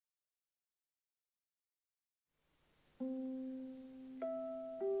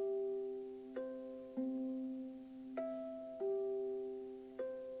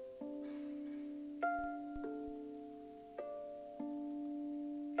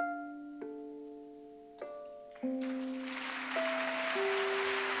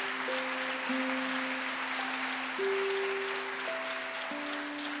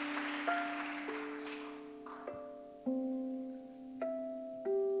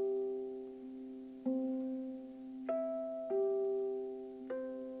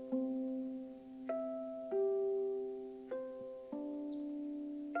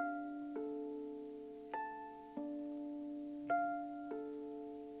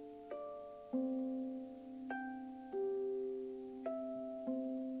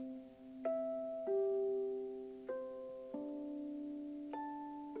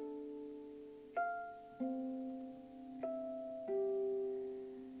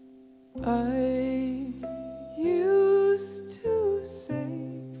I used to say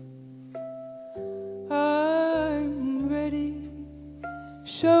I'm ready,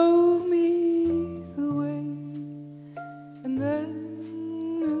 show me the way, and then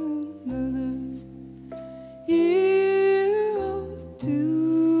another year or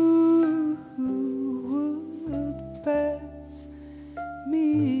two would pass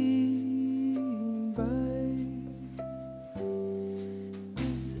me by.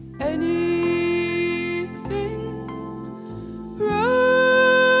 Is anything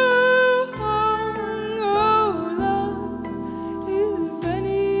wrong? Oh, love, is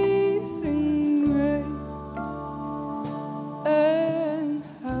anything right? And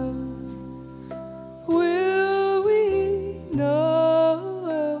how will we know?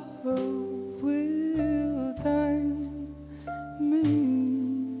 Will time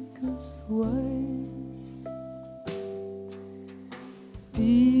make us wise?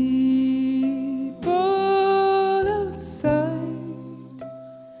 People outside,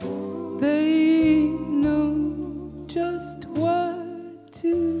 they know just what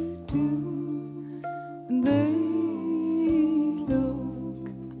to do, and they look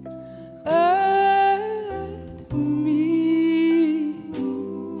at me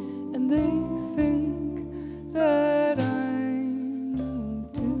and they think that I'm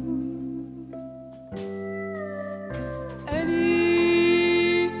too. Is anything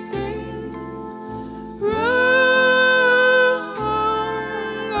wrong?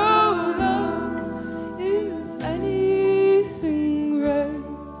 Oh, love, is anything right?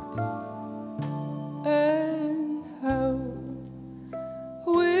 And how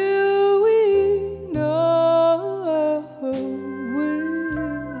will we know?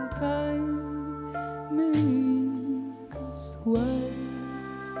 Will time make us wise?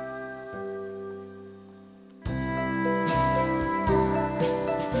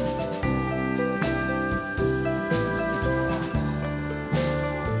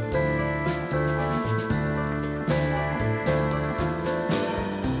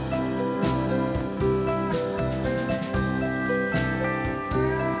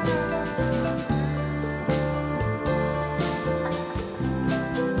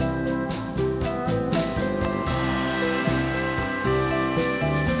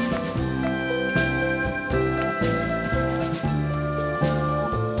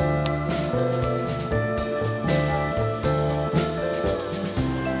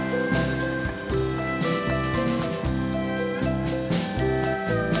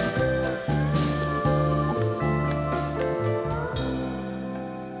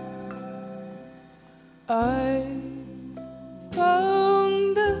 I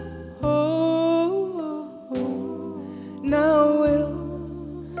found a home. Now will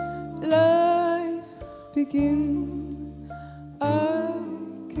life begin?